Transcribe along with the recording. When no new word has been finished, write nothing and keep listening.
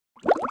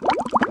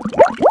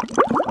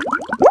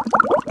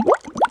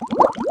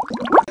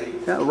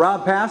Yeah,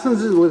 Rob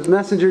Passons is with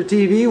Messenger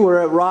TV. We're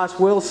at Ross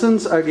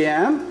Wilson's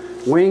again,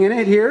 winging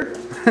it here.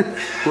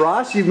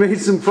 Ross, you've made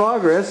some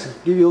progress.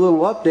 Give you a little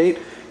update.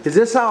 Is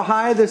this how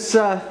high this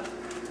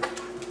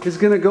is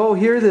going to go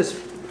here?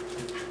 This.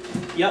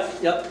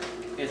 Yep.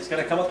 It's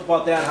going to come up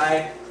about that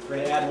high. We're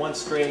going to add one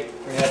straight.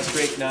 We're going to add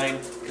straight 9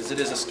 because it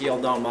is a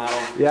scaled down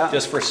model. Yeah.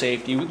 Just for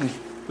safety.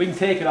 We can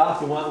take it off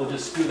if we want. We'll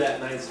just screw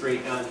that 9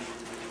 straight on.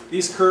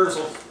 These curves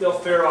they'll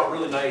fare out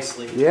really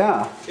nicely.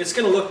 Yeah. It's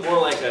going to look more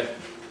like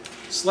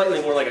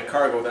slightly more like a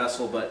cargo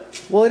vessel,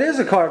 but. Well, it is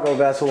a cargo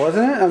vessel,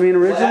 wasn't it? I mean,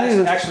 originally.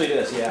 Well, actually, it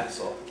is. Yeah.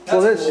 So.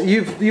 Well, this cool.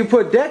 you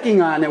put decking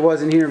on that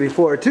wasn't here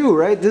before too,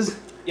 right?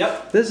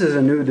 Yep. This is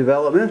a new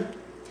development.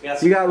 Yeah,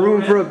 you got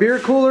room for a beer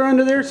cooler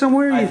under there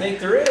somewhere? I think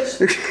there is.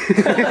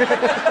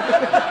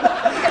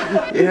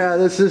 Yeah,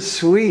 this is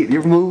sweet.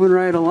 You're moving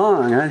right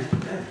along.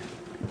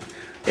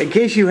 In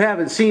case you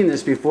haven't seen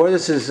this before,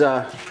 this is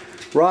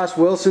Ross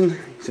Wilson.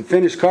 He's a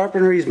finished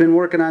carpenter. He's been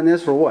working on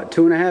this for what,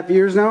 2.5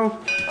 years now?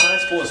 I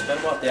suppose it's been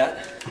about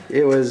that.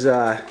 It was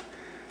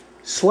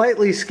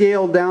slightly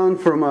scaled down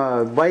from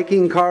a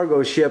Viking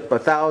cargo ship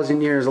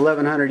 1,000 years,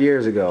 1,100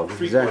 years ago.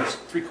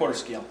 Three-quarter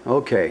scale.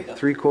 Okay, yep.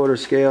 3/4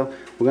 scale.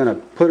 We're going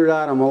to put it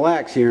out on Mille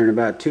Lacs here in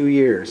about 2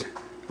 years.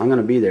 I'm going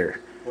to be there.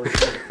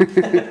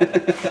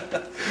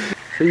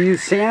 So you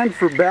use sand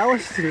for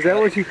ballast? Is that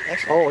what you...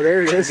 Oh,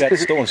 there it is. Got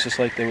stones just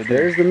like they would do.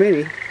 There's the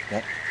mini.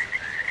 Yep.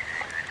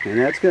 And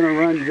that's going to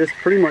run just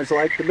pretty much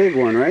like the big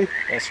one, right?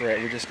 That's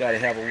right. We just got to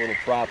have a little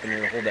prop in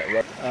here to hold that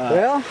rudder.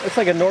 Well, it's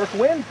like a north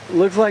wind.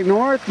 Looks like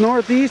north,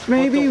 northeast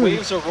maybe. But the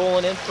waves are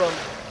rolling in from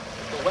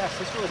the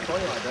west. It's really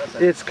funny like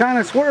that. It's kind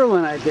of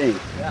swirling, I think.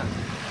 Yeah.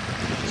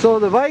 So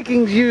the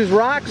Vikings use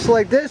rocks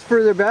like this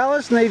for their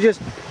ballast, and they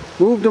just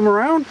moved them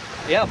around?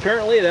 Yeah,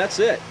 apparently that's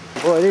it.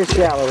 Boy, it is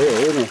shallow here,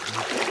 isn't it?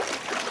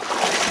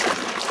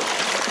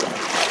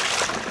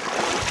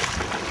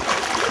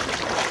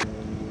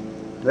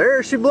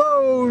 There she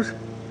blows.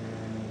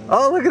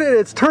 Oh, look at it.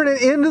 It's turning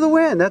into the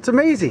wind. That's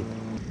amazing.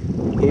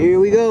 Here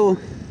we go.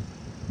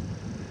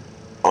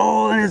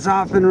 Oh, and it's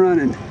off and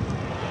running.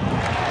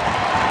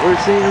 We're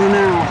sailing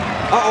now.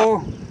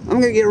 Uh-oh. I'm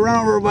going to get run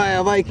over by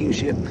a Viking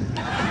ship.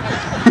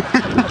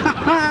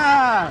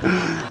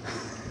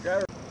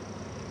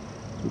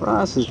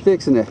 Ross is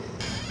fixing to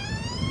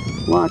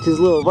launch his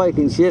little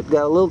Viking ship.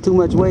 Got a little too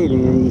much weight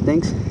in it, he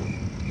thinks.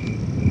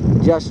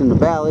 Adjusting the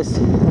ballast.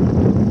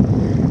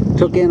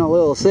 Took in a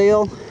little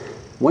sail.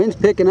 Wind's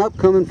picking up,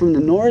 coming from the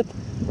north.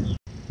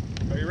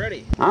 Are you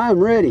ready? I'm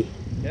ready.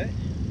 Okay.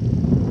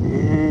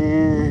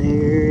 And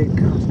here it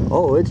comes.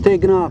 Oh, it's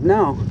taking off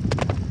now.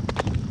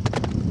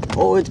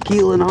 Oh, it's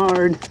keeling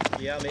hard.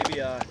 Yeah, maybe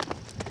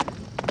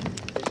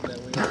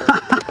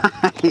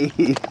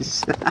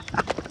Nice.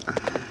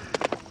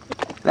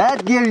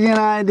 That gives you an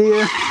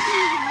idea.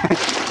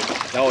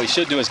 Now what we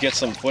should do is get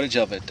some footage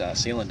of it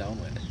sailing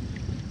downwind.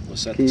 We'll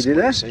set Can you do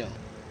that? sail.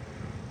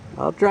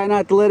 I'll try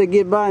not to let it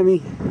get by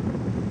me.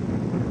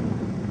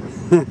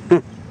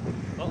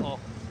 Uh-oh.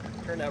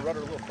 Turn that rudder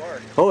a little far.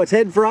 Oh, it's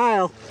heading for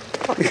aisle.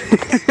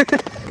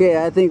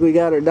 Okay, I think we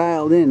got her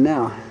dialed in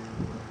now.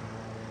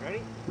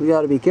 Ready? We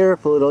got to be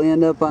careful. It'll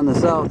end up on the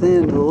south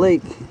end of the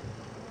lake.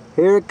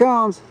 Here it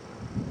comes.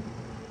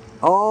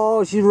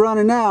 Oh, she's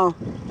running now.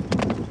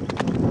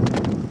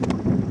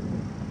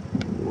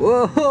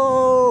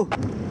 Whoa!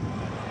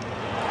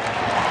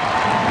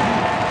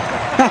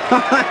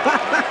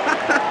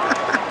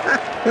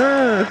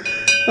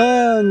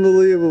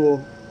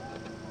 Unbelievable.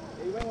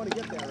 Hey, you might want to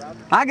get that, Rob.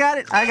 I got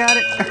it.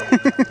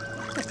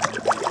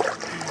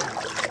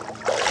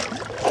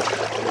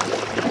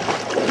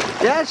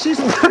 Yeah, she's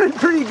running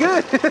pretty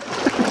good.